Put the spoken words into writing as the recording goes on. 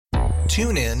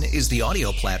TuneIn is the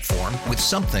audio platform with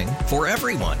something for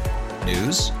everyone.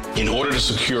 News. In order to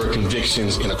secure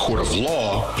convictions in a court of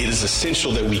law, it is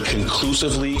essential that we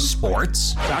conclusively.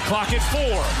 Sports. Shot clock at 4.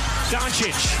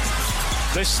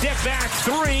 Doncic. The step back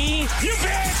 3. You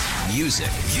bet. Music.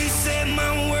 You set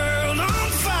my world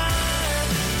on fire.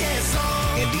 Yes,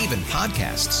 and even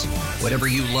podcasts. Whatever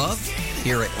you love,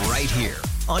 hear it right here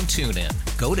on TuneIn.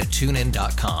 Go to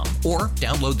TuneIn.com or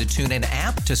download the TuneIn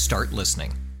app to start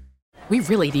listening. We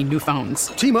really need new phones.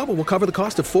 T-Mobile will cover the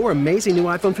cost of 4 amazing new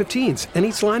iPhone 15s, and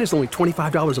each line is only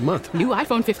 $25 a month. New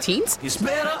iPhone 15s? it's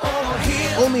better over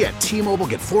here. Only at T-Mobile,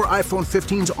 get 4 iPhone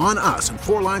 15s on us and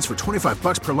 4 lines for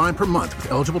 $25 per line per month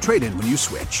with eligible trade-in when you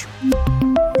switch.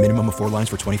 Minimum of 4 lines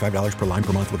for $25 per line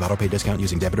per month with autopay discount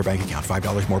using debit or bank account.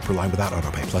 $5 more per line without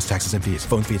autopay, plus taxes and fees.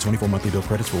 Phone fee at 24 monthly bill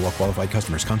credits for well-qualified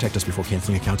customers. Contact us before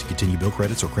canceling account to continue bill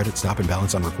credits or credit stop and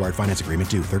balance on required finance agreement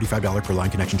due. $35 per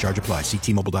line connection charge applies. See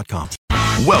T-Mobile.com.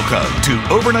 Welcome to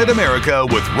Overnight America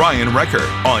with Ryan Recker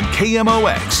on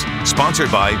KMOX.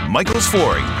 Sponsored by Michael's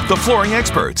Flooring, the flooring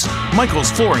experts.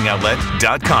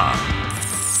 Michael'sFlooringOutlet.com.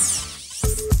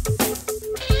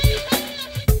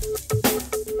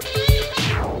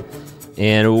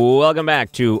 And welcome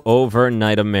back to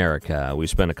Overnight America. We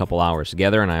spent a couple hours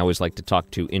together, and I always like to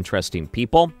talk to interesting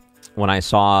people. When I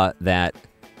saw that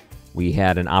we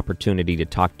had an opportunity to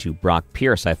talk to Brock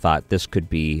Pierce, I thought this could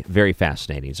be very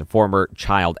fascinating. He's a former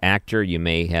child actor. You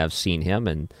may have seen him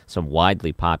in some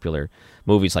widely popular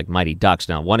movies like Mighty Ducks.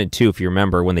 Now, 1 and 2, if you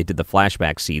remember, when they did the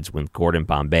flashback scenes with Gordon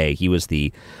Bombay, he was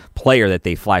the player that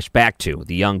they flashed back to,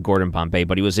 the young Gordon Bombay.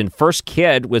 But he was in First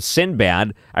Kid with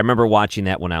Sinbad. I remember watching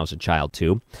that when I was a child,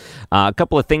 too. A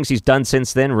couple of things he's done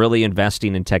since then, really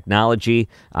investing in technology.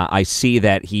 I see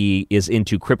that he is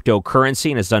into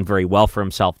cryptocurrency and has done very well for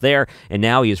himself there. And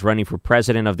now he is running for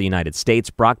president of the United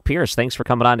States. Brock Pierce, thanks for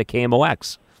coming on to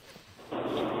KMOX.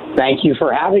 Thank you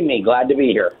for having me. Glad to be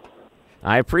here.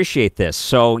 I appreciate this.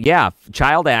 So, yeah,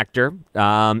 child actor.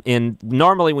 And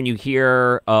normally when you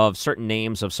hear of certain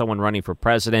names of someone running for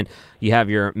president, you have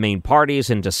your main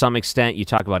parties, and to some extent you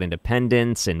talk about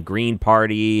independents and Green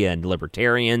Party and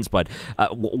libertarians. But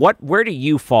where do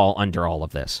you fall under all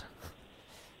of this?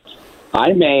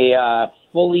 I'm a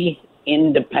fully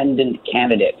independent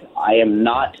candidate. I am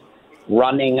not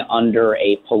running under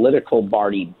a political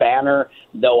party banner,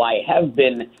 though I have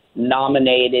been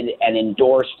nominated and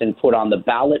endorsed and put on the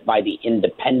ballot by the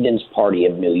Independence Party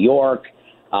of New York.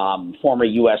 Former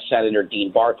U.S. Senator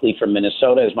Dean Barkley from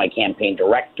Minnesota is my campaign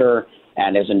director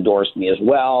and has endorsed me as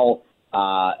well.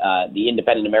 The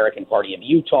Independent American Party of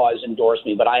Utah has endorsed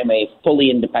me, but I am a fully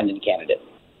independent candidate.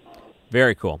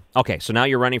 Very cool. Okay, so now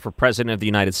you're running for president of the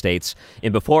United States.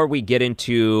 And before we get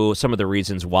into some of the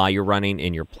reasons why you're running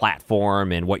and your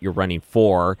platform and what you're running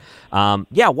for,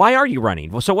 why are you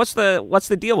running? Well, so what's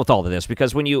the deal with all of this?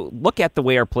 Because when you look at the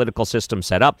way our political system's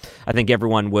set up, I think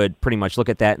everyone would pretty much look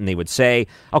at that and they would say,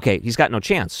 okay, he's got no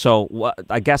chance. So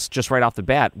I guess just right off the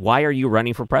bat, why are you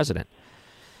running for president?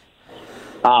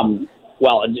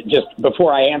 Well, just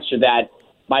before I answer that,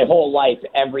 my whole life,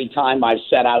 every time I've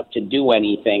set out to do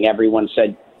anything, everyone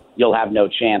said, you'll have no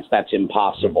chance. That's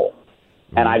impossible.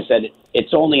 And I've said,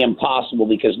 it's only impossible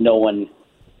because no one,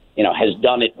 has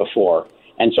done it before.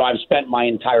 And so I've spent my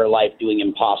entire life doing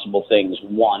impossible things,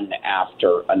 one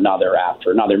after another,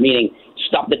 meaning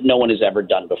stuff that no one has ever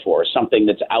done before, something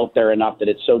that's out there enough that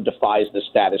it so defies the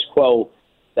status quo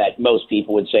that most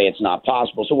people would say it's not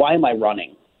possible. So why am I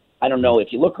running? I don't know.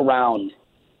 If you look around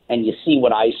and you see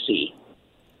what I see,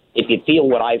 if you feel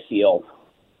what I feel,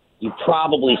 you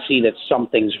probably see that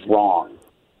something's wrong,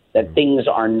 that things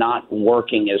are not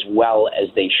working as well as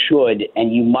they should,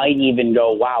 and you might even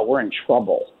go, wow, we're in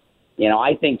trouble.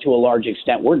 I think to a large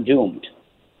extent we're doomed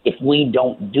if we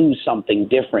don't do something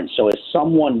different. So as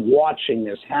someone watching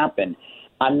this happen,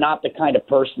 I'm not the kind of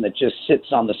person that just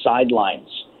sits on the sidelines,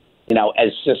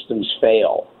 as systems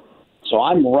fail. So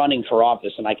I'm running for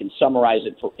office, and I can summarize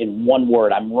it in one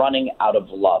word. I'm running out of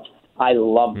love. I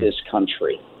love this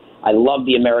country. I love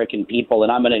the American people,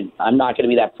 and I'm not going to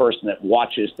be that person that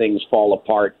watches things fall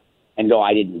apart and go,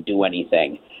 I didn't do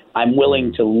anything. I'm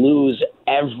willing to lose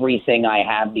everything I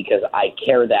have because I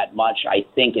care that much. I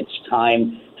think it's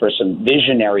time for some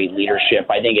visionary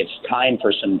leadership. I think it's time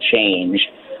for some change.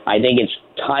 I think it's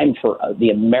time for the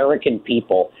American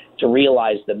people to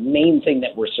realize the main thing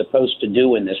that we're supposed to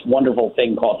do in this wonderful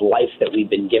thing called life that we've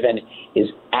been given is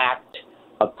act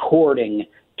according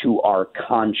to our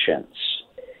conscience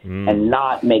and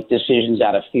not make decisions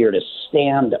out of fear, to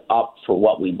stand up for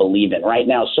what we believe in. Right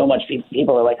now, so much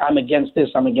people are like, I'm against this,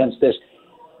 I'm against this.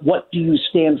 What do you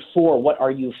stand for? What are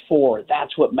you for?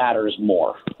 That's what matters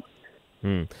more.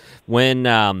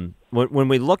 When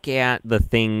we look at the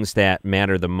things that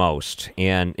matter the most,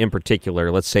 and in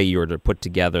particular, let's say you were to put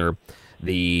together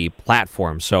the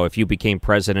platform. So if you became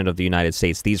president of the United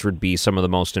States, these would be some of the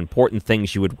most important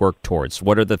things you would work towards.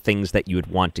 What are the things that you would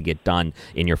want to get done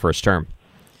in your first term?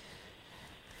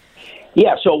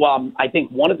 Yeah, so I think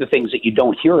one of the things that you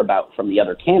don't hear about from the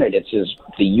other candidates is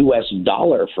the U.S.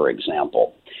 dollar, for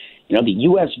example. You know, the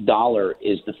U.S. dollar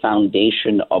is the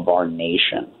foundation of our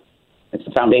nation. It's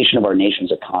the foundation of our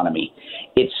nation's economy.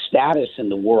 Its status in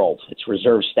the world, its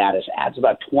reserve status, adds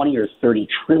about $20 or $30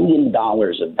 trillion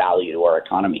of value to our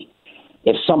economy.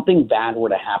 If something bad were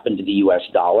to happen to the U.S.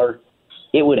 dollar,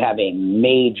 it would have a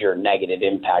major negative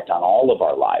impact on all of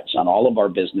our lives, on all of our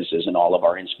businesses and all of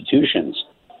our institutions.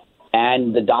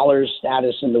 And the dollar's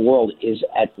status in the world is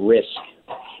at risk.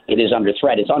 It is under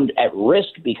threat. It's at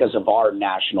risk because of our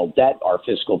national debt, our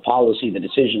fiscal policy, the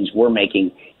decisions we're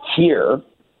making here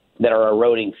that are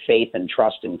eroding faith and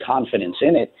trust and confidence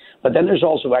in it. But then there's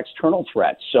also external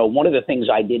threats. So one of the things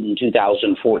I did in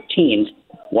 2014,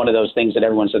 one of those things that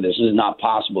everyone said this is not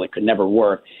possible, it could never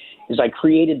work, is I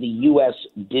created the U.S.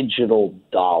 digital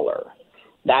dollar.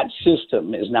 That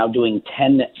system is now doing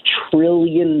 $10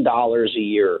 trillion a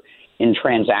year in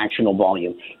transactional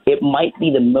volume. It might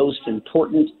be the most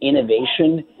important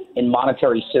innovation in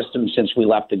monetary systems since we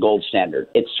left the gold standard.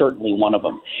 It's certainly one of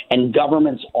them. And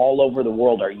governments all over the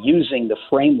world are using the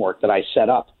framework that I set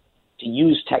up to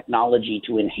use technology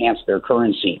to enhance their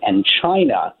currency. And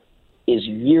China is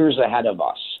years ahead of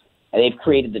us. And they've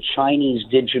created the Chinese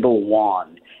digital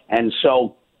yuan. And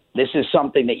so this is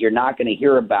something that you're not going to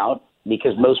hear about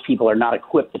because most people are not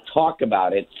equipped to talk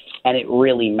about it, and it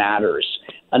really matters.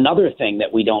 Another thing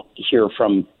that we don't hear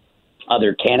from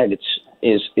other candidates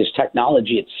is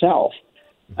technology itself.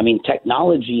 I mean,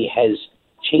 technology has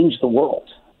changed the world,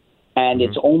 and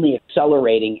it's only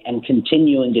accelerating and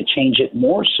continuing to change it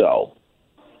more so.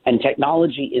 And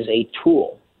technology is a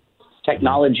tool.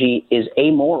 Technology is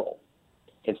amoral.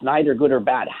 It's neither good or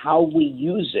bad. How we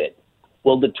use it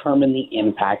will determine the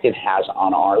impact it has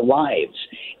on our lives.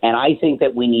 And I think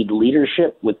that we need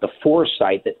leadership with the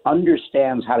foresight that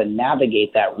understands how to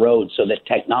navigate that road so that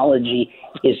technology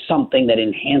is something that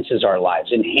enhances our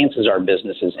lives, enhances our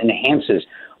businesses, enhances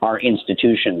our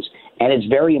institutions. And it's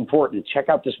very important. Check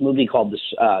out this movie called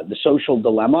The Social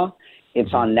Dilemma.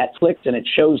 It's on Netflix, and it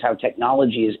shows how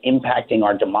technology is impacting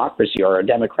our democracy or our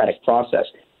democratic process.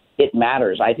 It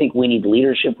matters. I think we need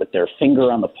leadership with their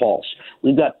finger on the pulse.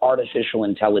 We've got artificial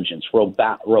intelligence,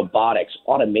 robotics,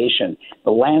 automation.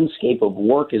 The landscape of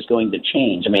work is going to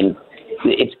change. I mean,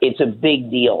 it's a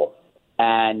big deal.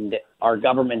 And our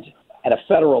government at a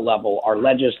federal level, our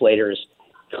legislators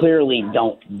clearly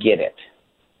don't get it.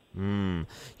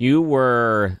 You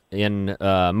were in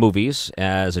movies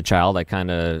as a child. I kind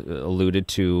of alluded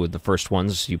to the first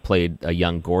ones. You played a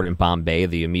young Gordon Bombay,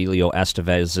 the Emilio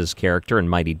Estevez's character in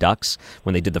Mighty Ducks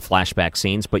when they did the flashback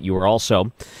scenes. But you were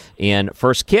also in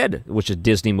First Kid, which is a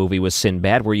Disney movie with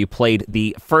Sinbad, where you played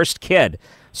the first kid.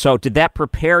 So did that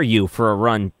prepare you for a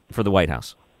run for the White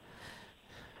House?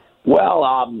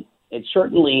 Well, it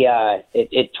certainly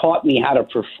it taught me how to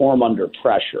perform under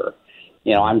pressure.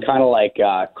 You know, I'm kind of like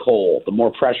coal. The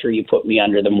more pressure you put me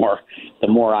under, the more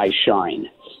I shine.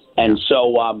 And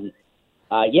so,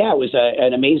 it was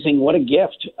an amazing, what a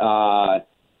gift.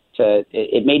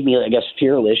 It made me, I guess,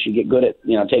 fearless. You get good at,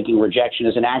 taking rejection.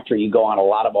 As an actor, you go on a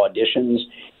lot of auditions,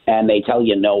 and they tell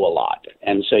you no a lot.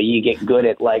 And so you get good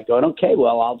at, like, going, okay,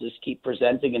 well, I'll just keep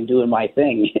presenting and doing my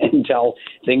thing until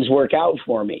things work out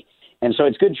for me. And so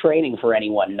it's good training for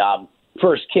anyone.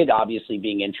 First Kid, obviously,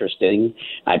 being interesting.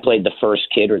 I played the first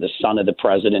kid, or the son of the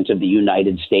President of the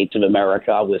United States of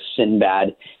America, with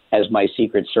Sinbad as my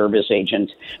Secret Service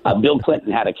agent. Bill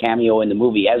Clinton had a cameo in the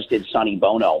movie, as did Sonny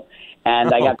Bono.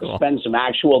 And I got to spend some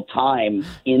actual time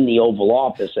in the Oval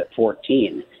Office at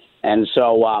 14. And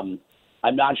so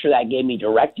I'm not sure that gave me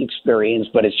direct experience,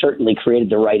 but it certainly created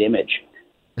the right image.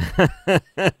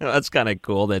 That's kind of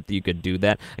cool that you could do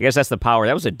that. I guess that's the power.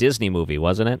 That was a Disney movie,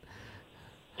 wasn't it?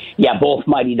 Yeah, both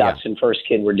Mighty Ducks and First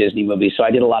Kid were Disney movies. So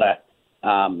I did a lot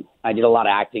of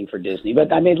acting for Disney.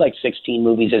 But I made like 16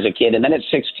 movies as a kid, and then at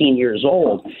 16 years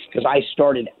old, because I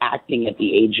started acting at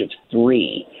the age of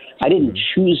 3. I didn't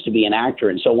choose to be an actor,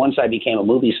 and so once I became a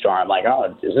movie star, I'm like,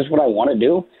 oh, is this what I want to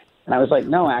do? And I was like,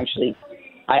 no, actually,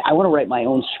 I want to write my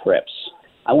own scripts.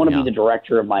 I want to be the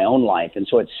director of my own life. And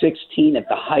so at 16, at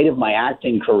the height of my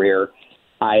acting career,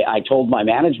 I told my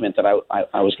management that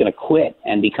I was going to quit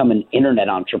and become an internet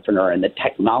entrepreneur, and that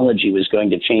technology was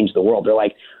going to change the world. They're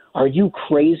like, are you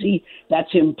crazy? That's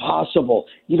impossible.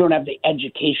 You don't have the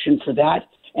education for that.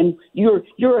 and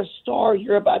you're a star.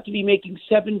 You're about to be making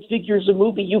 7 figures a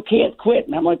movie. You can't quit.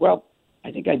 And I'm like, well,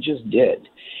 I think I just did.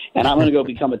 And I'm going to go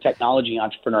become a technology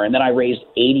entrepreneur. And then I raised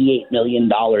 $88 million in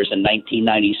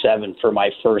 1997 for my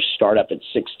first startup at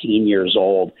 16 years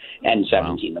old, and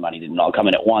 17. Wow. The money didn't all come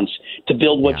in at once, to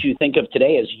build what you think of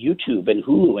today as YouTube and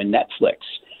Hulu and Netflix.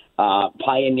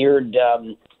 Pioneered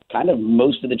kind of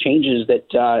most of the changes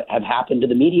that have happened to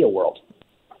the media world.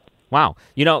 Wow.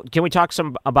 Can we talk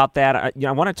some about that?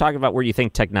 I want to talk about where you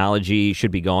think technology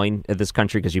should be going in this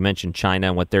country, because you mentioned China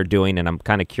and what they're doing, and I'm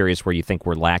kind of curious where you think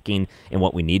we're lacking and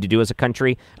what we need to do as a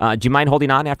country. Do you mind holding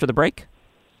on after the break?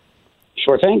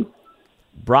 Sure thing.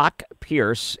 Brock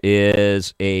Pierce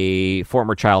is a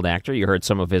former child actor. You heard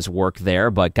some of his work there,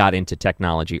 but got into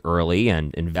technology early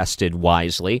and invested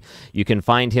wisely. You can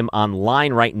find him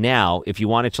online right now if you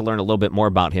wanted to learn a little bit more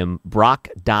about him.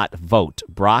 Brock.vote.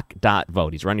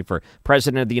 Brock.vote. He's running for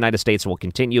president of the United States, and we'll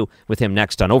continue with him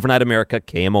next on Overnight America,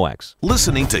 KMOX.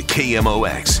 Listening to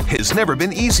KMOX has never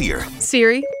been easier.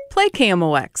 Siri, play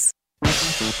KMOX.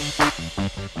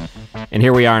 And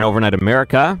here we are in Overnight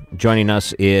America. Joining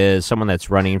us is someone that's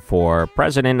running for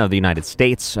president of the United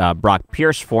States, Brock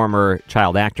Pierce, former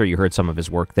child actor. You heard some of his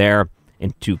work there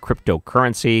into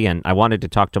cryptocurrency, and I wanted to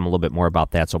talk to him a little bit more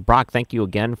about that. So, Brock, thank you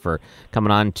again for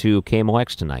coming on to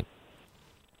KMOX tonight.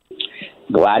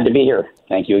 Glad to be here.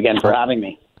 Thank you again for having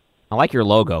me. I like your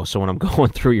logo, so when I'm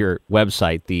going through your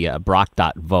website, the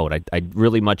Brock.vote, I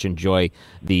really much enjoy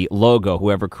the logo.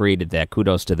 Whoever created that,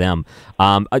 kudos to them.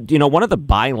 One of the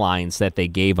bylines that they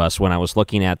gave us when I was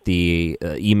looking at the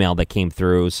email that came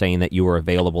through saying that you were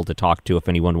available to talk to if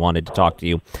anyone wanted to talk to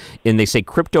you, and they say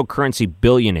cryptocurrency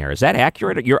billionaire. Is that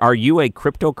accurate? Are you a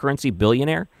cryptocurrency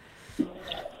billionaire?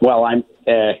 Well, I'm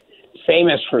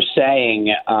famous for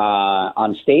saying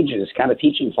on stages, kind of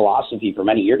teaching philosophy for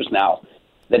many years now,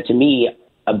 that to me,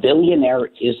 a billionaire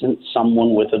isn't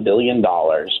someone with $1 billion,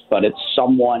 but it's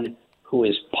someone who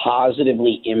is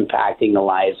positively impacting the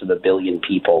lives of 1 billion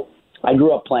people. I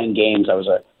grew up playing games. I was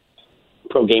a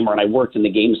pro gamer, and I worked in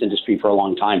the games industry for a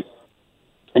long time.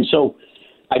 And so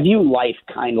I view life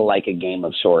kind of like a game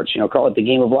of sorts, call it the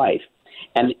game of life.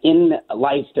 And in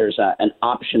life, there's an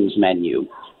options menu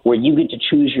where you get to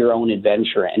choose your own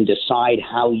adventure and decide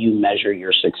how you measure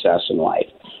your success in life.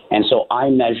 And so I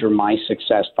measure my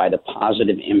success by the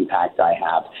positive impact I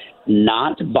have,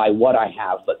 not by what I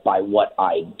have, but by what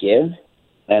I give.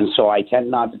 And so I tend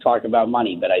not to talk about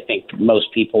money, but I think most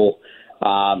people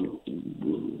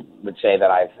would say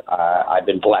that I've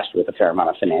been blessed with a fair amount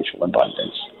of financial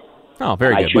abundance. Oh,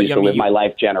 very good. I choose to live my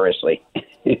life generously.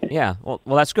 Yeah, well,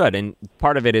 that's good. And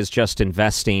part of it is just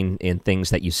investing in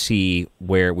things that you see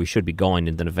where we should be going,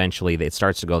 and then eventually it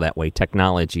starts to go that way.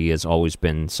 Technology has always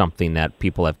been something that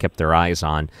people have kept their eyes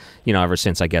on, ever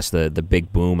since, I guess, the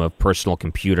big boom of personal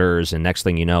computers. And next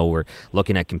thing you know, we're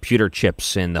looking at computer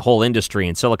chips and the whole industry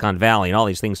in Silicon Valley, and all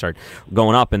these things start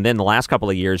going up. And then the last couple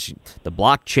of years, the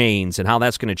blockchains and how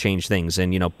that's going to change things,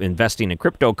 and, investing in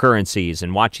cryptocurrencies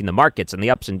and watching the markets and the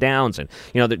ups and downs. And,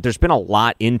 there's been a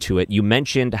lot into it. You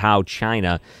mentioned how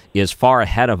China is far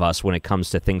ahead of us when it comes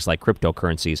to things like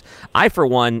cryptocurrencies. I, for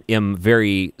one, am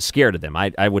very scared of them.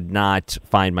 I would not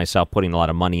find myself putting a lot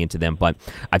of money into them, but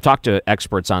I've talked to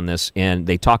experts on this, and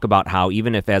they talk about how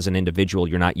even if as an individual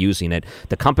you're not using it,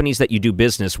 the companies that you do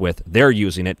business with, they're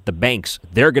using it. The banks,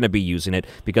 they're going to be using it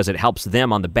because it helps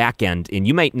them on the back end, and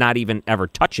you might not even ever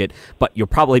touch it, but you'll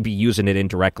probably be using it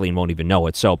indirectly and won't even know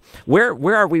it. So where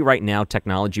are we right now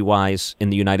technology-wise in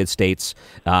the United States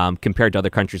compared to other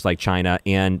countries like China,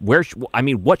 and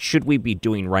what should we be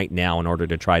doing right now in order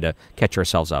to try to catch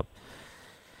ourselves up?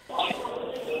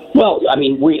 Well,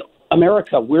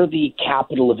 America, we're the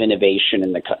capital of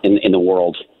innovation in the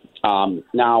world.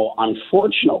 Now,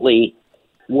 unfortunately,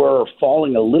 we're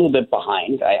falling a little bit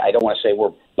behind. I don't want to say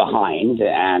we're behind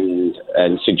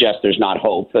and suggest there's not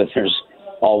hope. There's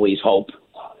always hope.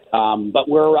 But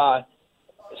we're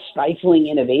stifling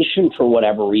innovation for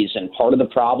whatever reason. Part of the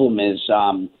problem is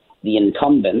the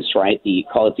incumbents, right?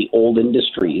 Call it the old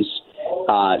industries,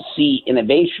 see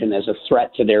innovation as a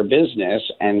threat to their business,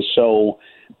 and so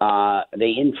they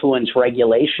influence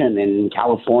regulation in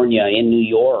California, in New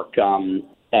York,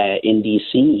 in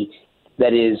D.C.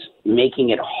 that is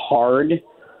making it hard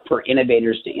for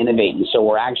innovators to innovate. And so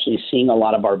we're actually seeing a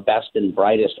lot of our best and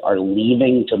brightest are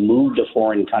leaving to move to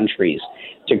foreign countries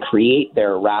to create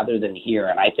there rather than here.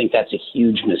 And I think that's a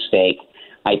huge mistake.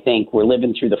 I think we're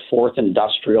living through the fourth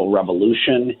industrial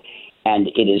revolution, and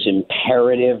it is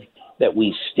imperative that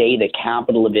we stay the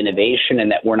capital of innovation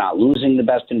and that we're not losing the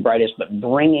best and brightest, but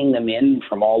bringing them in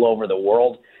from all over the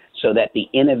world so that the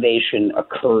innovation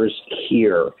occurs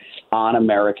here on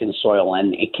American soil,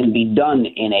 and it can be done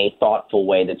in a thoughtful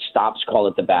way that stops, call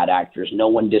it the bad actors. No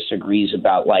one disagrees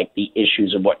about like the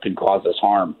issues of what could cause us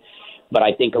harm. But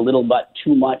I think a little bit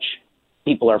too much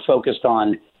people are focused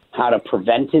on how to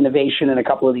prevent innovation in a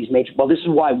couple of these major. Well, this is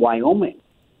why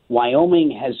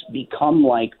Wyoming has become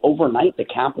like overnight the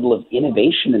capital of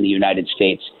innovation in the United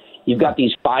States. You've got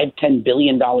these $5-10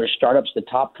 billion startups. The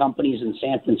top companies in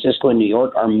San Francisco and New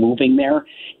York are moving there.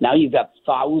 Now you've got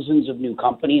thousands of new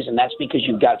companies, and that's because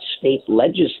you've got state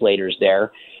legislators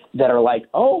there that are like,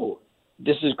 oh,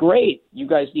 this is great. You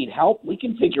guys need help? We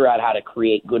can figure out how to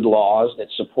create good laws that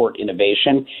support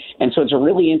innovation. And so it's a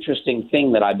really interesting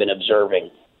thing that I've been observing.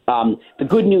 The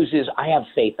good news is I have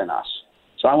faith in us.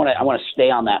 So I want to stay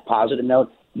on that positive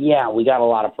note. Yeah, we got a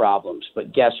lot of problems,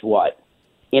 but guess what?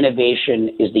 Innovation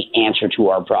is the answer to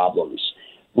our problems.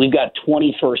 We've got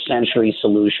 21st century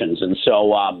solutions. And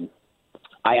so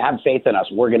I have faith in us.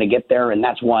 We're going to get there, and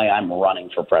that's why I'm running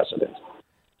for president.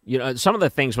 You know, some of the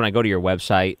things when I go to your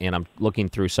website and I'm looking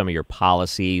through some of your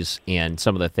policies and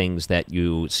some of the things that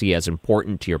you see as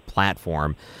important to your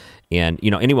platform, and,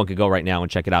 you know, anyone could go right now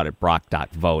and check it out at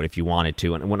Brock.vote if you wanted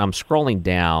to. And when I'm scrolling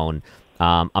down,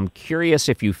 I'm curious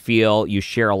if you feel you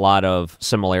share a lot of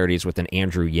similarities with an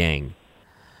Andrew Yang.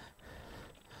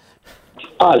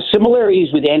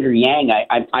 Similarities with Andrew Yang,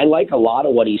 I like a lot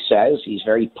of what he says. He's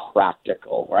very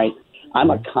practical, right?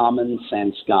 I'm a common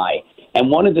sense guy.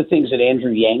 And one of the things that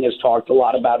Andrew Yang has talked a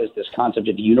lot about is this concept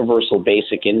of universal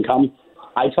basic income.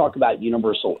 I talk about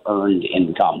universal earned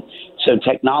income. So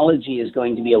technology is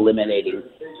going to be eliminating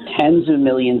tens of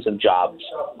millions of jobs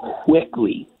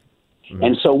quickly.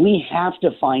 And so we have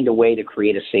to find a way to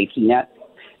create a safety net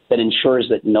that ensures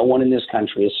that no one in this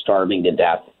country is starving to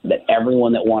death, that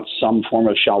everyone that wants some form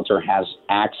of shelter has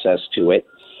access to it,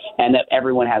 and that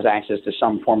everyone has access to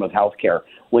some form of health care.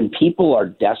 When people are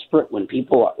desperate, when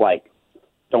people are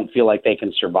don't feel like they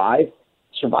can survive,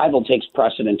 survival takes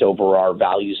precedent over our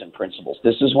values and principles.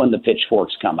 This is when the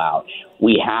pitchforks come out.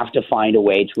 We have to find a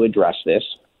way to address this.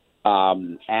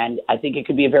 And I think it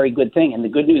could be a very good thing. And the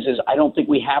good news is I don't think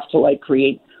we have to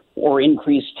create or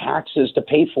increase taxes to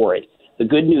pay for it. The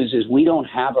good news is we don't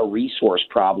have a resource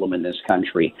problem in this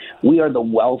country. We are the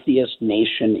wealthiest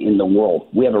nation in the world.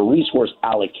 We have a resource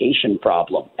allocation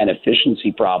problem, an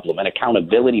efficiency problem, an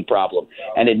accountability problem,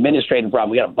 an administrative problem.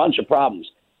 We got a bunch of problems.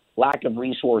 Lack of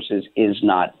resources is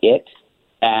not it.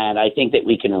 And I think that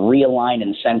we can realign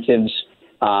incentives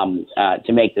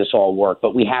to make this all work,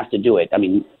 but we have to do it. I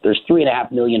mean, there's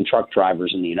 3.5 million truck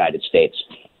drivers in the United States.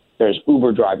 There's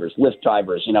Uber drivers, Lyft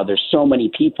drivers. You know, there's so many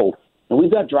people, and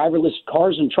we've got driverless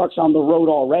cars and trucks on the road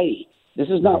already. This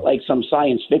is not like some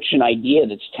science fiction idea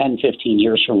that's 10, 15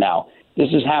 years from now. This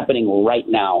is happening right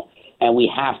now, and we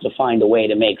have to find a way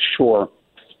to make sure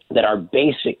that our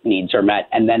basic needs are met,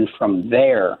 and then from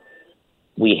there,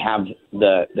 we have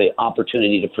the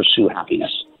opportunity to pursue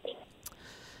happiness.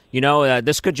 You know,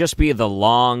 this could just be the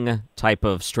long type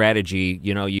of strategy.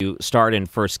 You know, you start in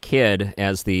First Kid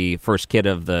as the first kid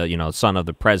of the, son of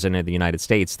the president of the United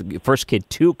States. The First Kid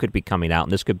 2 could be coming out,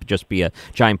 and this could just be a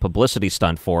giant publicity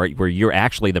stunt for it, where you're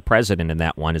actually the president in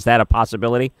that one. Is that a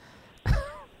possibility?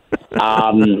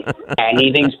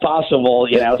 Anything's possible,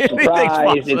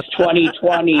 surprise. It's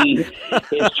 2020.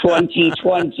 It's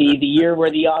 2020, the year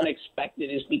where the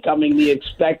unexpected is becoming the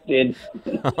expected.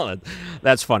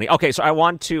 That's funny. Okay, so I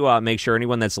want to make sure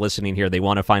anyone that's listening here, they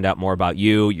want to find out more about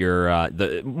you, your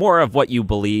more of what you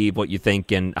believe, what you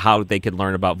think, and how they could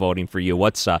learn about voting for you.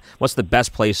 What's the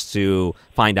best place to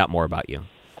find out more about you?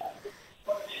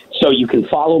 So you can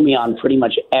follow me on pretty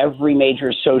much every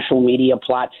major social media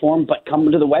platform, but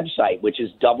come to the website, which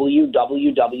is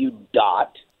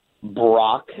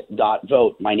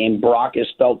www.brock.vote. My name, Brock, is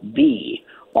spelled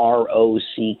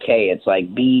B-R-O-C-K. It's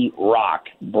like B-Rock,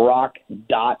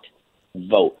 Brock.vote.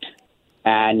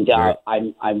 And I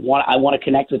want to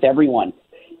connect with everyone.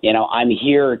 I'm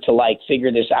here to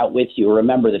figure this out with you.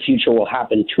 Remember, the future will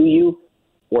happen to you,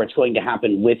 or it's going to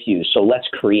happen with you. So let's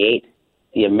create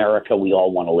the America we all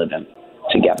want to live in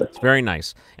together. It's very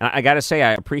nice. And I got to say,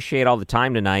 I appreciate all the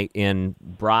time tonight in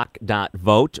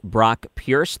Brock.vote. Brock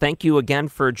Pierce, thank you again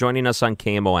for joining us on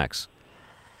KMOX.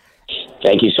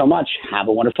 Thank you so much. Have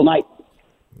a wonderful night.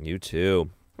 You too.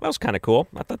 That was kind of cool.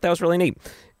 I thought that was really neat.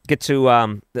 Get to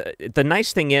the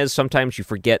nice thing is sometimes you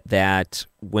forget that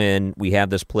when we have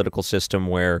this political system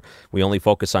where we only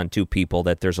focus on two people,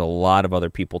 that there's a lot of other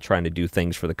people trying to do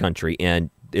things for the country. And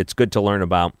it's good to learn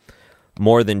about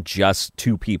more than just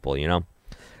two people,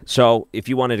 So if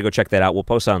you wanted to go check that out, we'll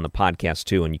post that on the podcast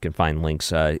too, and you can find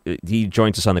links. He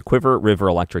joins us on the Quiver River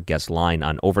Electric guest line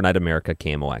on Overnight America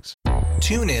KMOX.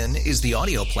 TuneIn is the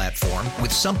audio platform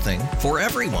with something for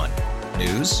everyone.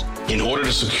 News. In order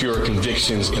to secure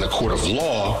convictions in a court of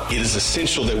law, it is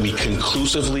essential that we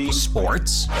conclusively.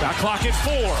 Sports. Shot clock at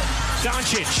 4.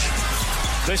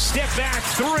 Doncic. The step back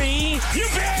 3. You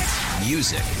bet.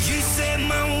 Music. You set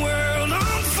my world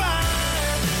on fire.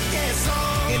 Yes,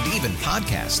 and even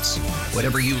podcasts.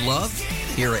 Whatever you love,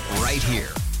 hear it right here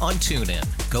on TuneIn.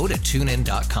 Go to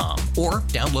TuneIn.com or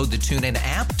download the TuneIn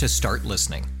app to start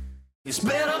listening. It's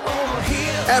better over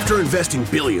here. After investing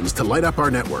billions to light up our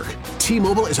network,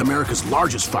 T-Mobile is America's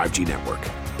largest 5G network.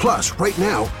 Plus, right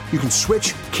now, you can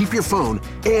switch, keep your phone,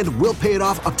 and we'll pay it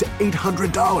off up to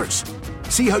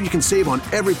 $800. See how you can save on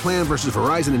every plan versus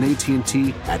Verizon and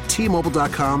AT&T at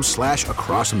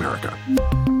T-Mobile.com/across America.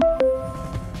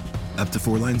 Up to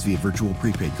 4 lines via virtual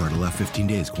prepaid card. Allow 15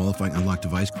 days. Qualifying unlocked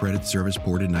device credit service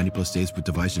ported 90+ days with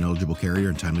device and eligible carrier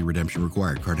and timely redemption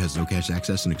required. Card has no cash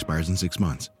access and expires in 6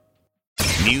 months.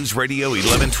 News Radio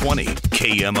 1120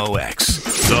 KMOX,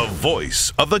 the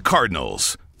voice of the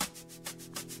Cardinals.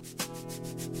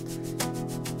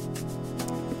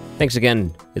 Thanks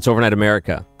again. It's Overnight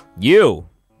America. You,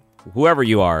 whoever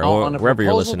you are, or wherever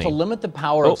you're listening. On a proposal to limit the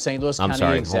power of St. Louis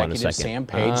County Executive Sam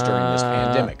Page during this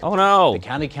pandemic. Oh, no. The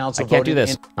county council I can't do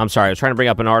this. I'm sorry. I was trying to bring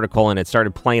up an article, and it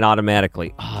started playing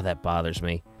automatically. Oh, that bothers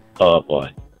me. Oh,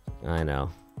 boy. I know.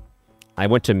 I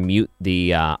went to mute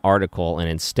the article, and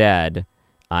instead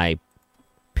I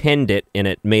pinned it, and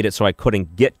it made it so I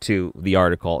couldn't get to the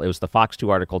article. It was the Fox 2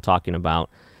 article talking about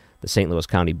the St. Louis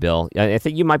County bill. I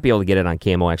think you might be able to get it on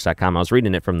KMOX.com. I was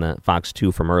reading it from the Fox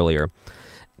 2 from earlier.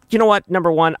 You know what?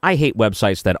 Number one, I hate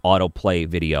websites that autoplay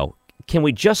video. Can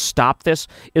we just stop this?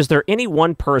 Is there any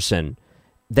one person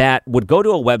that would go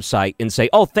to a website and say,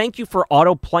 oh, thank you for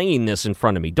auto-playing this in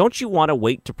front of me? Don't you want to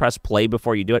wait to press play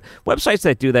before you do it? Websites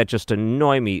that do that just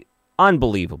annoy me.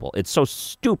 Unbelievable. It's so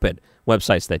stupid,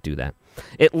 websites that do that.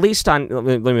 At least on,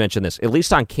 let me mention this, at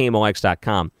least on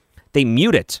KMOX.com, they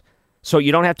mute it so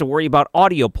you don't have to worry about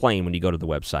audio playing when you go to the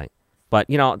website. But,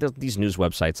 you know, these news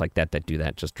websites like that do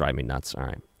that just drive me nuts. All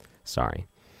right. Sorry.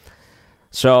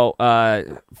 So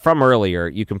from earlier,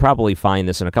 you can probably find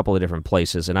this in a couple of different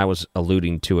places, and I was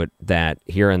alluding to it that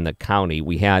here in the county,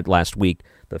 we had last week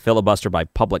the filibuster by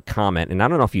public comment, and I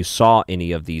don't know if you saw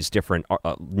any of these different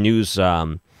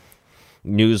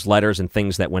newsletters and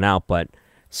things that went out, but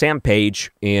Sam Page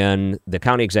and the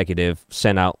county executive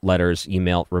sent out letters,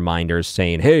 email reminders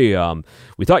saying, hey,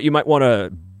 we thought you might want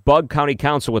to bug county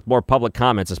council with more public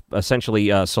comments,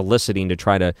 essentially soliciting to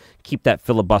try to keep that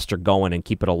filibuster going and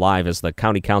keep it alive as the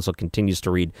county council continues to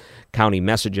read county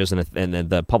messages and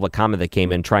the public comment that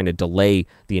came in, trying to delay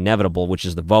the inevitable, which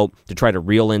is the vote, to try to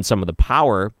reel in some of the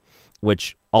power,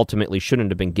 which ultimately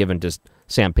shouldn't have been given to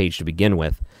Sam Page to begin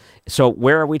with. So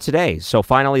where are we today? So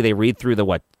finally they read through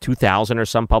the, 2,000 or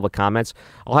some public comments?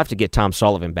 I'll have to get Tom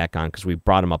Sullivan back on because we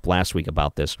brought him up last week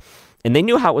about this. And they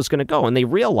knew how it was going to go, and they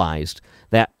realized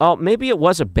that, oh, maybe it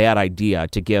was a bad idea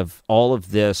to give all of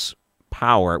this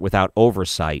power without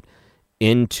oversight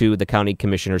into the county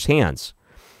commissioner's hands.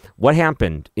 What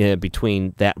happened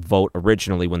between that vote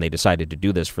originally when they decided to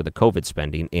do this for the COVID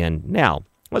spending and now?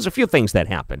 Well, there's a few things that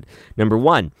happened. Number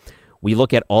one, we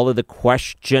look at all of the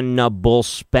questionable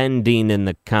spending in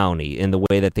the county in the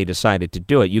way that they decided to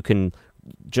do it. You can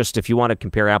just, if you want to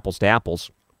compare apples to apples,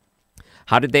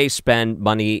 how did they spend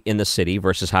money in the city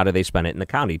versus how do they spend it in the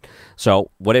county? So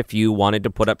what if you wanted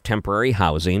to put up temporary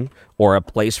housing or a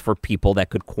place for people that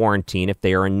could quarantine if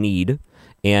they are in need,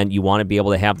 and you want to be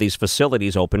able to have these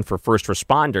facilities open for first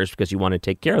responders because you want to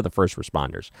take care of the first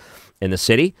responders? In the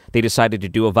city, they decided to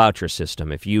do a voucher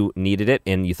system. If you needed it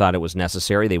and you thought it was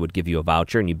necessary, they would give you a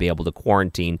voucher and you'd be able to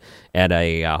quarantine at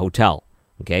a hotel.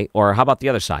 Okay? Or how about the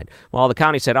other side? Well, the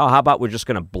county said, oh, how about we're just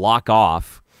going to block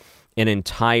off an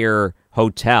entire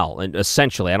hotel, and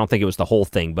essentially, I don't think it was the whole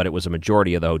thing, but it was a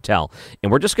majority of the hotel, and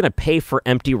we're just going to pay for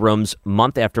empty rooms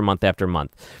month after month after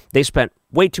month. They spent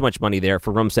way too much money there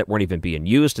for rooms that weren't even being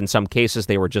used. In some cases,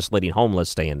 they were just letting homeless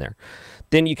stay in there.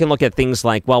 Then you can look at things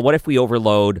like, well, what if we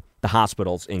overload the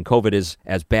hospitals and COVID is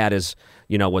as bad as,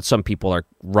 what some people are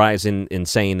rising and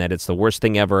saying that it's the worst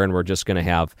thing ever, and we're just going to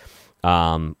have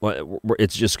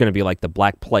it's just going to be like the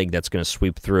Black Plague that's going to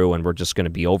sweep through, and we're just going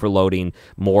to be overloading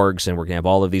morgues, and we're going to have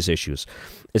all of these issues.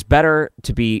 It's better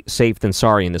to be safe than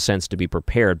sorry in the sense to be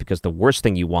prepared, because the worst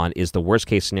thing you want is the worst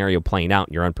case scenario playing out,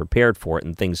 and you're unprepared for it,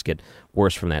 and things get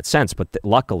worse from that sense. But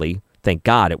luckily, thank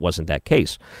God, it wasn't that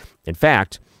case. In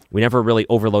fact, we never really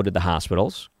overloaded the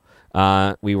hospitals.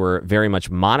 We were very much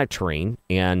monitoring,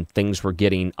 and things were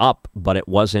getting up, but it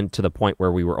wasn't to the point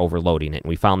where we were overloading it. And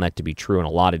we found that to be true in a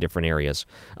lot of different areas.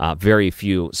 Very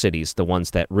few cities, the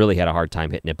ones that really had a hard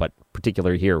time hitting it, but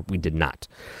particularly here, we did not.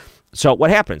 So what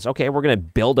happens? Okay, we're going to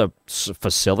build a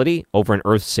facility over in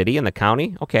Earth City in the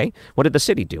county. Okay, what did the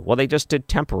city do? Well, they just did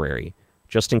temporary,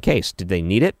 just in case. Did they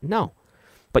need it? No.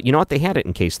 But you know what? They had it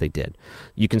in case they did.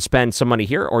 You can spend some money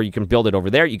here, or you can build it over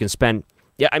there. You can spend...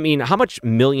 Yeah, I mean, how much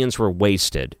millions were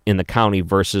wasted in the county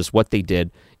versus what they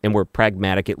did and were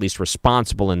pragmatic, at least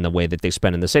responsible in the way that they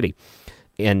spent in the city.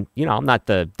 And, you know, I'm not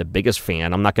the biggest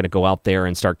fan. I'm not going to go out there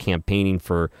and start campaigning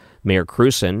for Mayor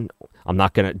Krewson. I'm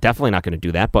definitely not going to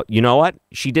do that. But you know what?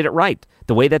 She did it right.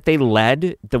 The way that they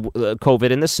led the COVID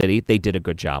in the city, they did a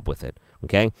good job with it.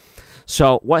 Okay?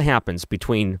 So what happens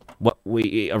between what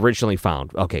we originally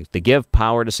found? Okay, they give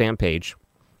power to Sam Page.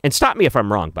 And stop me if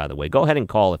I'm wrong, by the way. Go ahead and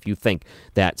call if you think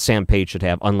that Sam Page should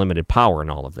have unlimited power in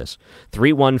all of this.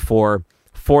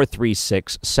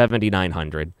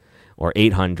 314-436-7900 or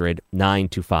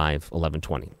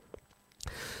 800-925-1120.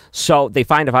 So they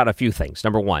find out a few things.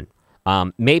 Number one,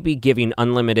 maybe giving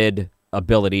unlimited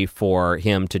ability for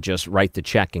him to just write the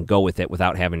check and go with it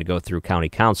without having to go through county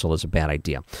council is a bad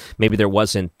idea. Maybe there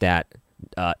wasn't that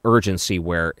urgency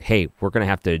where, hey, we're going to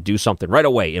have to do something right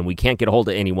away and we can't get a hold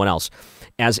of anyone else,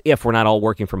 as if we're not all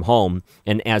working from home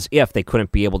and as if they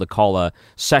couldn't be able to call a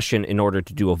session in order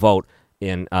to do a vote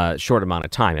in a short amount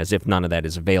of time, as if none of that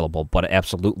is available, but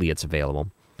absolutely it's available.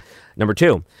 Number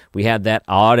two, we had that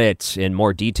audit and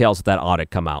more details of that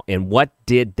audit come out. And what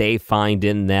did they find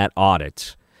in that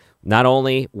audit? Not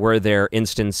only were there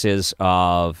instances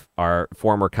of our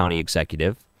former county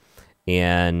executive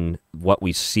and what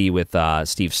we see with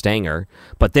Steve Stenger,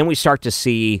 but then we start to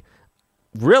see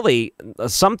really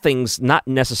some things not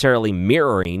necessarily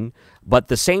mirroring, but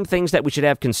the same things that we should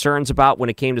have concerns about when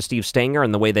it came to Steve Stenger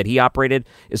and the way that he operated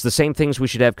is the same things we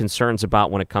should have concerns about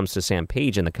when it comes to Sam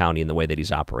Page in the county and the way that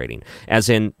he's operating. As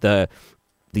in the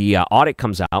audit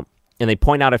comes out and they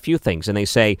point out a few things and they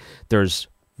say there's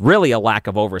really a lack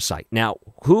of oversight. Now,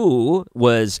 who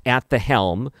was at the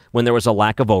helm when there was a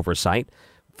lack of oversight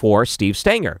for Steve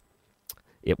Stenger?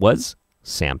 It was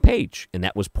Sam Page, and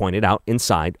that was pointed out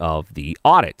inside of the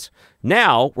audit.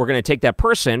 Now, we're going to take that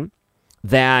person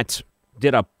that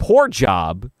did a poor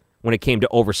job when it came to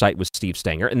oversight with Steve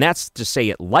Stenger, and that's to say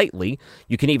it lightly.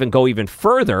 You can even go even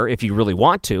further if you really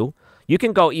want to. You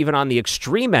can go even on the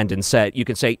extreme end and you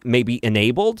can say maybe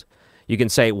enabled. You can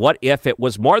say, what if it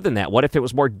was more than that? What if it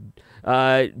was more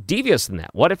devious than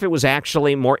that? What if it was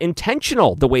actually more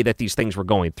intentional the way that these things were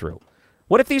going through?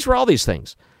 What if these were all these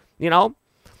things? You know?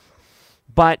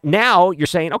 But now you're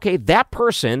saying, okay, that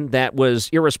person that was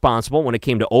irresponsible when it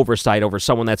came to oversight over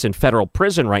someone that's in federal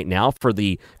prison right now for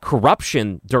the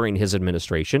corruption during his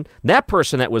administration, that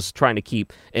person that was trying to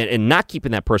keep and not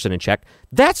keeping that person in check,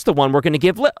 that's the one we're going to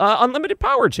give unlimited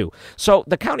power to. So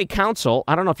the county council,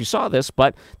 I don't know if you saw this,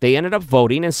 but they ended up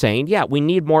voting and saying, yeah, we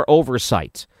need more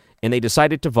oversight. And they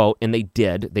decided to vote, and they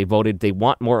did. They voted they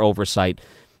want more oversight.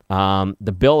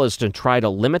 The bill is to try to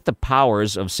limit the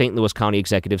powers of St. Louis County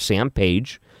Executive Sam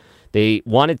Page. They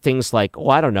wanted things like,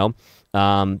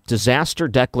 disaster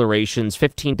declarations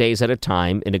 15 days at a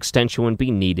time. An extension would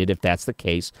be needed if that's the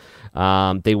case.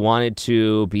 They wanted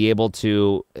to be able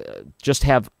to just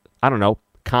have,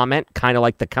 comment, kind of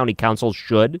like the county council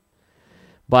should.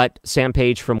 But Sam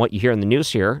Page, from what you hear in the news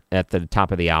here at the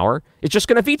top of the hour, is just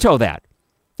going to veto that.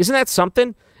 Isn't that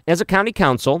something? As a county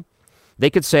council, they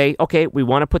could say, okay, we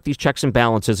want to put these checks and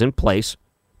balances in place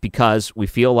because we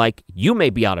feel like you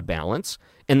may be out of balance.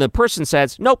 And the person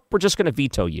says, nope, we're just going to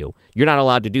veto you. You're not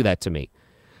allowed to do that to me.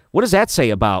 What does that say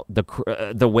about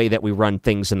the way that we run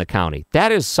things in the county?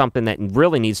 That is something that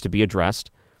really needs to be addressed.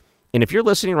 And if you're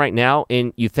listening right now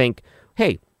and you think,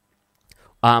 hey,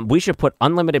 we should put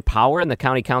unlimited power in the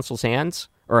county council's hands,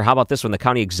 or how about this one, the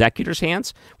county executor's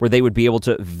hands, where they would be able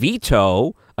to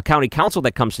veto a county council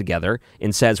that comes together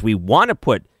and says we want to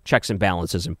put checks and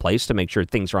balances in place to make sure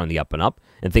things are on the up and up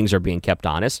and things are being kept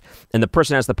honest. And the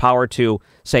person has the power to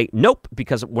say, nope,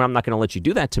 because I'm not going to let you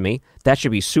do that to me. That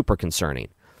should be super concerning.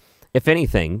 If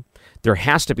anything, there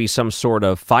has to be some sort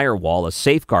of firewall, a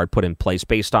safeguard put in place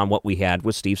based on what we had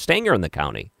with Steve Stenger in the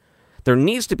county. There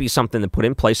needs to be something to put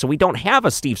in place so we don't have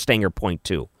a Steve Stenger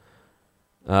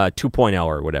 2.0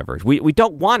 or whatever. We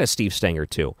don't want a Steve Stenger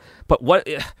 2. But what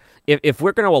if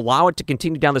we're going to allow it to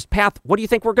continue down this path, what do you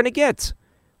think we're going to get?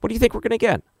 What do you think we're going to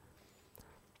get?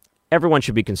 Everyone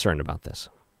should be concerned about this.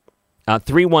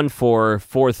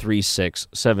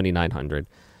 314-436-7900.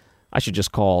 I should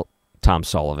just call Tom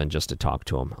Sullivan just to talk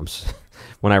to him.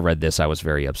 When I read this, I was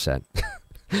very upset.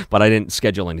 but I didn't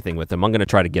schedule anything with him. I'm going to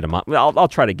try to get him on. I'll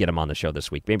try to get him on the show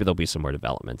this week. Maybe there'll be some more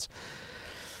developments.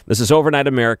 This is Overnight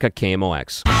America,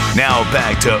 KMOX. Now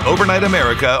back to Overnight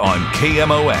America on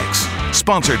KMOX.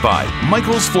 Sponsored by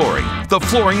Michael's Flooring, the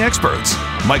flooring experts.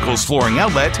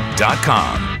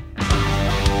 MichaelsFlooringOutlet.com.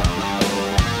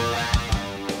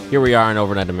 Here we are in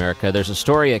Overnight America. There's a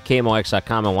story at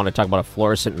KMOX.com. I want to talk about a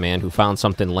fluorescent man who found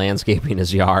something landscaping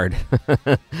his yard.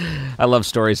 I love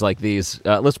stories like these.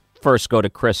 Let's first go to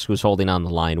Chris, who's holding on the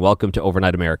line. Welcome to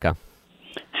Overnight America.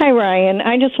 Hi, Ryan.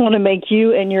 I just want to make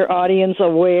you and your audience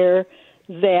aware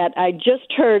that I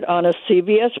just heard on a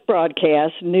CBS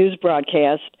news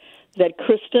broadcast, that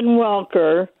Kristen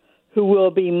Welker, who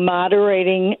will be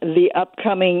moderating the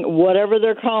upcoming, whatever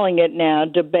they're calling it now,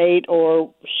 debate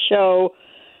or show,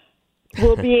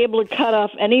 will be able to cut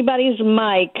off anybody's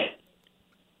mic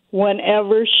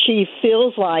whenever she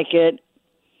feels like it.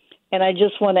 And I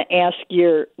just want to ask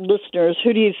your listeners,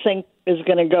 who do you think is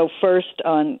going to go first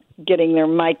on getting their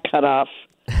mic cut off?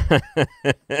 I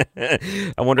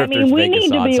wonder if there's we Vegas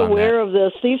need to be odds on aware that. of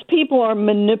this. These people are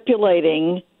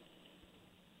manipulating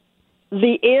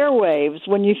the airwaves.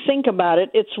 When you think about it,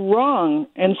 it's wrong,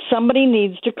 and somebody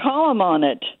needs to call them on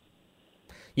it.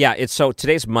 Yeah, so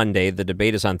today's Monday. The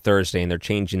debate is on Thursday, and they're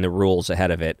changing the rules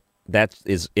ahead of it. That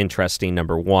is interesting,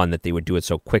 number one, that they would do it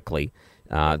so quickly.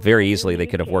 Very easily, they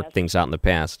could have worked things out in the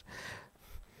past.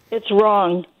 It's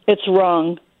wrong. It's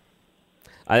wrong.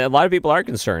 A lot of people are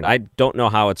concerned. I don't know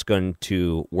how it's going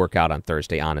to work out on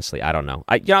Thursday, honestly. I don't know.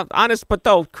 But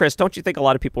though, Chris, don't you think a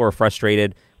lot of people were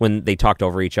frustrated when they talked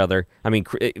over each other? I mean,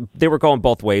 they were going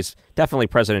both ways. Definitely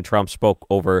President Trump spoke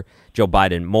over Joe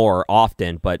Biden more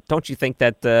often, but don't you think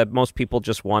that most people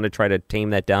just want to try to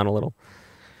tame that down a little?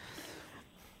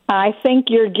 I think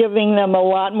you're giving them a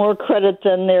lot more credit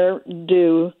than they're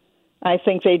due. I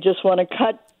think they just want to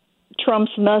cut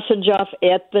Trump's message off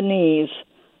at the knees.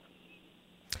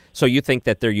 So you think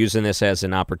that they're using this as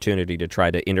an opportunity to try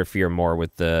to interfere more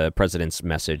with the president's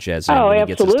message as he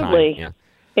gets his time? Yeah.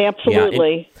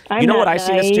 Absolutely. Yeah. You know what I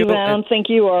see this too? I don't think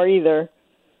you are either.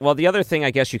 Well, the other thing,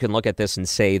 I guess you can look at this and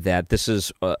say that this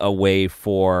is a way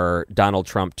for Donald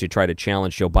Trump to try to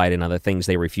challenge Joe Biden on the things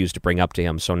they refuse to bring up to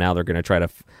him. So now they're going to try to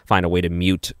find a way to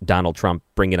mute Donald Trump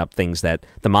bringing up things that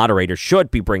the moderator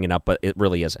should be bringing up, but it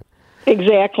really isn't.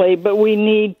 Exactly, but we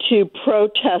need to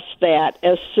protest that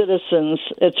as citizens.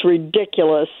 It's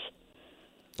ridiculous.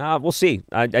 We'll see.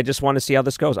 I just want to see how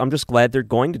this goes. I'm just glad they're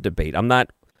going to debate. I'm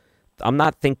not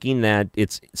thinking that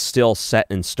it's still set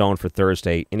in stone for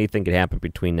Thursday. Anything could happen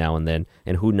between now and then,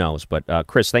 and who knows. But,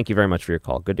 Chris, thank you very much for your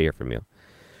call. Good to hear from you.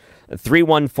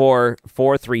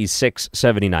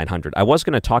 314-436-7900. I was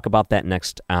going to talk about that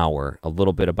next hour, a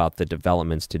little bit about the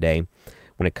developments today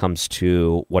when it comes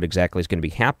to what exactly is going to be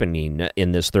happening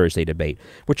in this Thursday debate,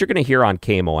 which you're going to hear on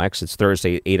KMOX. It's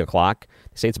Thursday at 8 o'clock.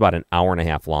 They say it's about an hour and a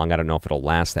half long. I don't know if it'll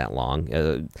last that long.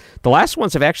 The last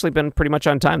ones have actually been pretty much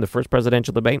on time, the first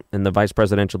presidential debate and the vice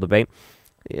presidential debate.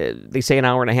 They say an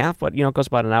hour and a half, but, it goes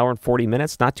about an hour and 40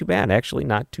 minutes. Not too bad, actually,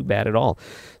 not too bad at all.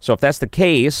 So if that's the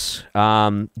case,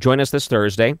 join us this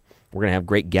Thursday. We're going to have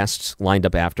great guests lined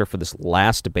up after for this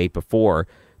last debate before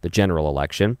the general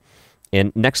election.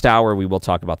 And next hour, we will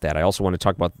talk about that. I also want to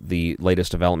talk about the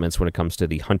latest developments when it comes to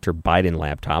the Hunter Biden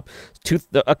laptop.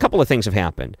 A couple of things have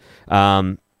happened.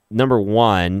 Number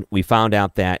one, we found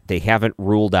out that they haven't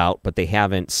ruled out, but they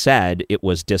haven't said it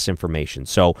was disinformation.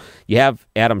 So you have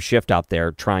Adam Schiff out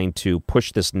there trying to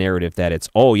push this narrative that it's,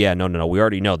 no, we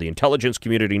already know. The intelligence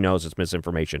community knows it's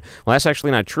misinformation. Well, that's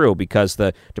actually not true, because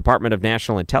the Department of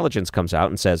National Intelligence comes out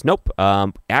and says, nope,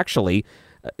 actually,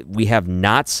 we have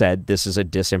not said this is a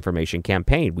disinformation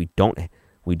campaign. We don't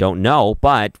know,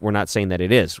 but we're not saying that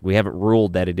it is. We haven't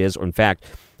ruled that it is, or in fact,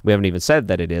 we haven't even said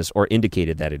that it is or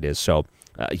indicated that it is. So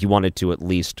he wanted to at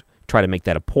least try to make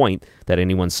that a point, that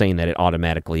anyone saying that it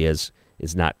automatically is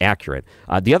not accurate.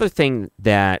 The other thing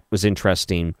that was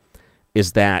interesting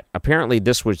is that apparently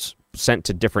this was sent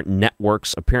to different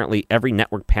networks. Apparently every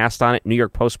network passed on it. New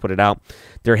York Post put it out.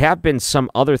 There have been some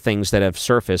other things that have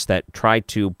surfaced that try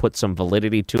to put some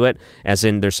validity to it, as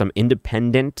in there's some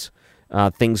independent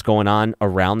things going on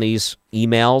around these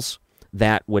emails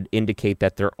that would indicate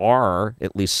that there are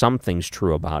at least some things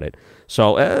true about it.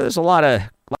 So there's a lot of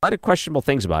questionable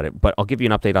things about it, but I'll give you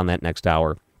an update on that next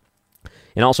hour.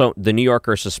 And also, the New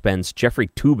Yorker suspends Jeffrey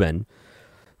Toobin.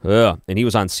 And he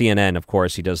was on CNN, of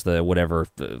course. He does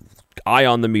the eye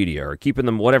on the media, or keeping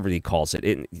them, whatever he calls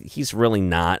it. He's really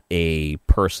not a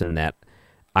person that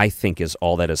I think is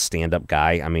all that a stand-up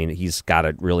guy. I mean, he's got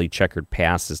a really checkered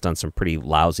past, has done some pretty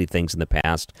lousy things in the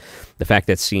past. The fact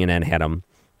that CNN had him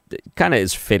kind of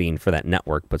is fitting for that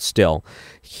network, but still.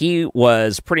 He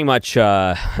was pretty much,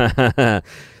 let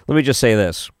me just say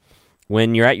this.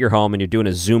 When you're at your home and you're doing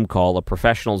a Zoom call, a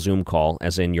professional Zoom call,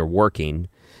 as in you're working,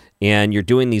 and you're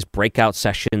doing these breakout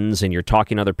sessions and you're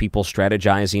talking to other people,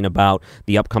 strategizing about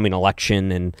the upcoming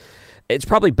election, and it's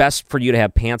probably best for you to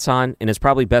have pants on, and it's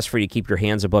probably best for you to keep your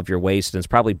hands above your waist, and it's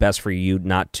probably best for you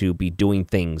not to be doing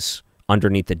things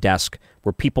underneath the desk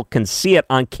where people can see it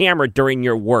on camera during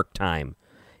your work time.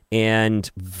 And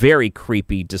very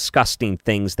creepy, disgusting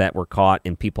things that were caught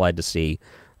and people had to see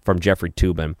from Jeffrey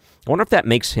Toobin. I wonder if that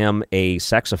makes him a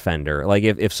sex offender. Like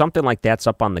if something like that's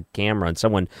up on the camera and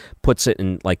someone puts it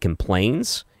and like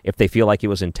complains, if they feel like it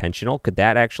was intentional, could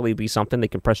that actually be something they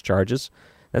can press charges?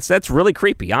 That's really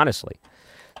creepy, honestly.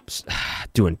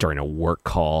 Doing during a work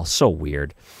call, so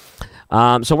weird.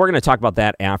 So we're going to talk about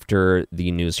that after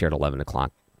the news here at 11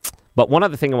 o'clock. But one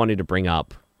other thing I wanted to bring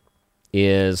up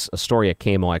is a story at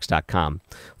KMOX.com.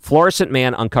 Fluorescent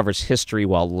man uncovers history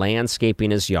while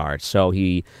landscaping his yard. So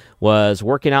he was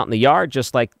working out in the yard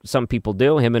just like some people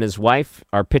do. Him and his wife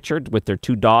are pictured with their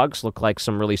 2 dogs, look like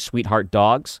some really sweetheart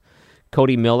dogs.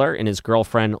 Cody Miller and his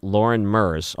girlfriend Lauren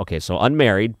Mers. Okay, so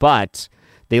unmarried, but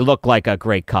they look like a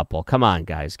great couple. Come on,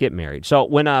 guys, get married. So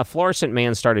when a fluorescent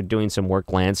man started doing some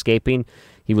work landscaping,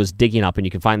 he was digging up, and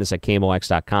you can find this at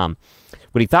KMOX.com,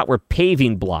 what he thought were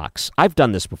paving blocks. I've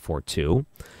done this before, too.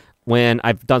 When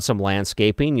I've done some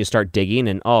landscaping, you start digging,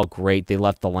 and, oh, great, they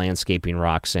left the landscaping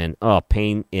rocks in. Oh,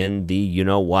 pain in the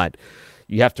you-know-what.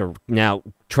 You have to now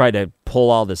try to pull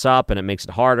all this up, and it makes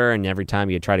it harder, and every time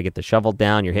you try to get the shovel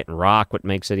down, you're hitting rock, what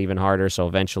makes it even harder. So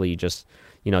eventually you just,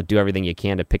 do everything you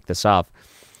can to pick this up.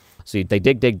 So they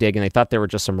dig, and they thought there were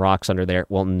just some rocks under there.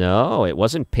 Well, no, it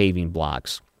wasn't paving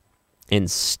blocks.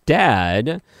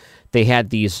 Instead, they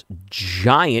had these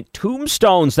giant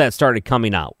tombstones that started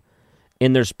coming out.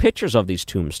 And there's pictures of these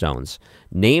tombstones.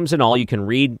 Names and all, you can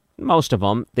read most of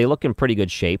them. They look in pretty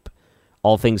good shape,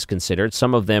 all things considered.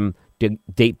 Some of them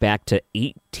date back to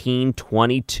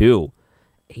 1822.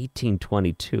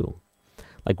 1822.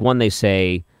 Like one, they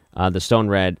say, the stone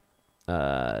read,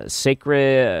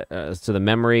 sacred to the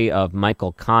memory of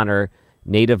Michael Connor,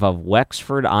 native of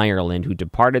Wexford, Ireland, who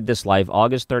departed this life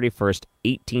August 31st,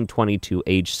 1822,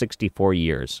 age 64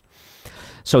 years.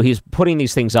 So he's putting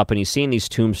these things up, and he's seeing these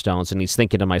tombstones, and he's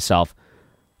thinking to myself,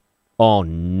 oh,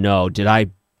 no, did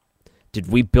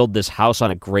we build this house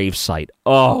on a gravesite?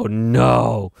 Oh,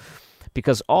 no.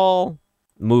 Because all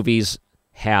movies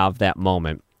have that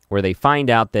moment where they find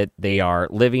out that they are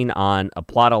living on a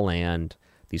plot of land,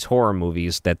 these horror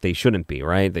movies, that they shouldn't be,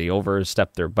 right? They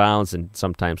overstep their bounds, and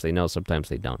sometimes they know, sometimes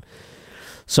they don't.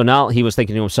 So now he was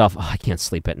thinking to himself, I can't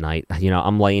sleep at night.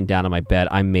 I'm laying down in my bed.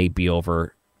 I may be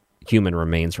over human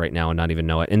remains right now and not even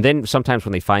know it. And then sometimes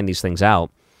when they find these things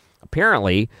out,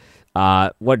 apparently,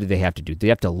 what do they have to do? Do they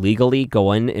have to legally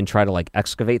go in and try to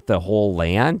excavate the whole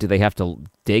land? Do they have to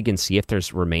dig and see if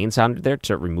there's remains under there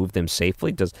to remove them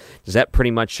safely? Does that pretty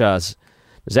much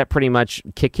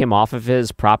kick him off of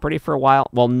his property for a while?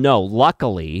 Well, no.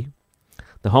 Luckily,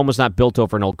 the home was not built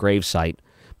over an old gravesite,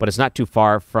 but it's not too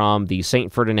far from the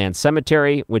St. Ferdinand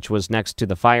Cemetery, which was next to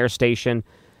the fire station.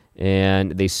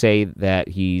 And they say that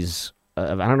he's,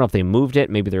 I don't know if they moved it.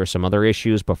 Maybe there were some other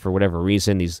issues, but for whatever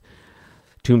reason, these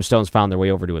tombstones found their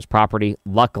way over to his property.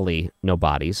 Luckily, no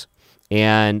bodies.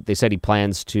 And they said he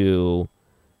plans to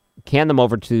hand them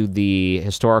over to the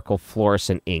Historical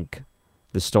Fluorescent Inc.,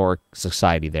 the Historic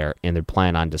Society there, and they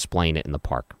plan on displaying it in the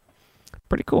park.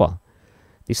 Pretty cool.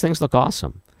 These things look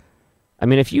awesome. I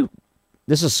mean,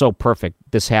 this is so perfect.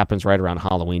 This happens right around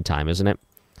Halloween time, isn't it?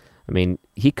 I mean,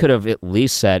 he could have at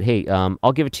least said, hey,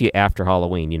 I'll give it to you after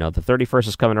Halloween. The 31st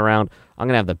is coming around. I'm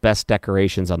going to have the best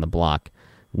decorations on the block.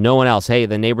 No one else. Hey,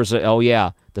 the neighbors, oh,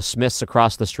 yeah, the Smiths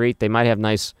across the street, they might have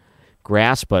nice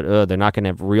grass, but they're not going to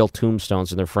have real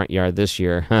tombstones in their front yard this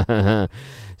year.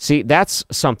 See, that's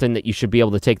something that you should be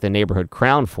able to take the neighborhood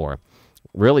crown for.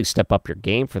 Really step up your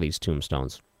game for these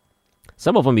tombstones.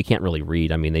 Some of them you can't really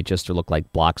read. I mean, they just look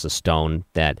like blocks of stone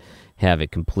that have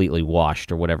it completely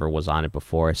washed or whatever was on it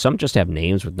before. Some just have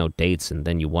names with no dates, and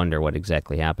then you wonder what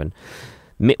exactly happened.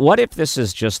 What if this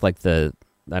is just like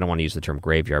I don't want to use the term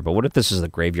graveyard, but what if this is the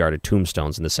graveyard of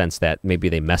tombstones in the sense that maybe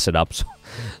they mess it up,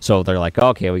 so they're like,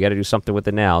 okay, we got to do something with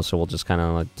it now, so we'll just kind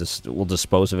of we'll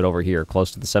dispose of it over here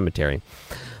close to the cemetery.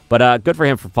 But good for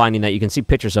him for finding that. You can see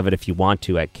pictures of it if you want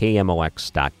to at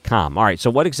KMOX.com. All right, so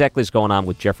what exactly is going on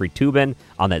with Jeffrey Toobin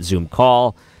on that Zoom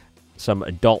call? Some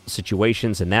adult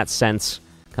situations in that sense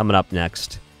coming up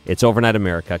next. It's Overnight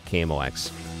America,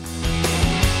 KMOX.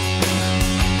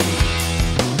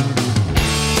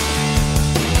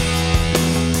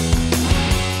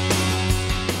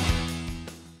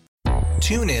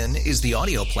 TuneIn is the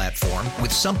audio platform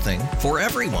with something for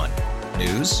everyone.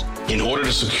 News. In order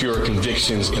to secure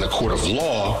convictions in a court of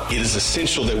law, it is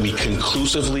essential that we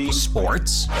conclusively.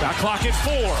 Sports. Shot clock at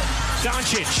 4.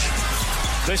 Doncic.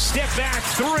 The step back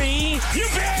 3. You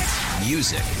bet.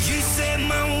 Music. You set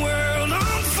my world on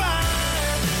fire.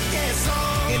 Yes,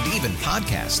 and even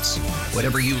podcasts.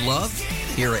 Whatever you love,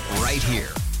 hear it right here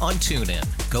on TuneIn.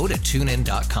 Go to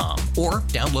TuneIn.com or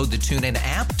download the TuneIn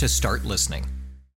app to start listening.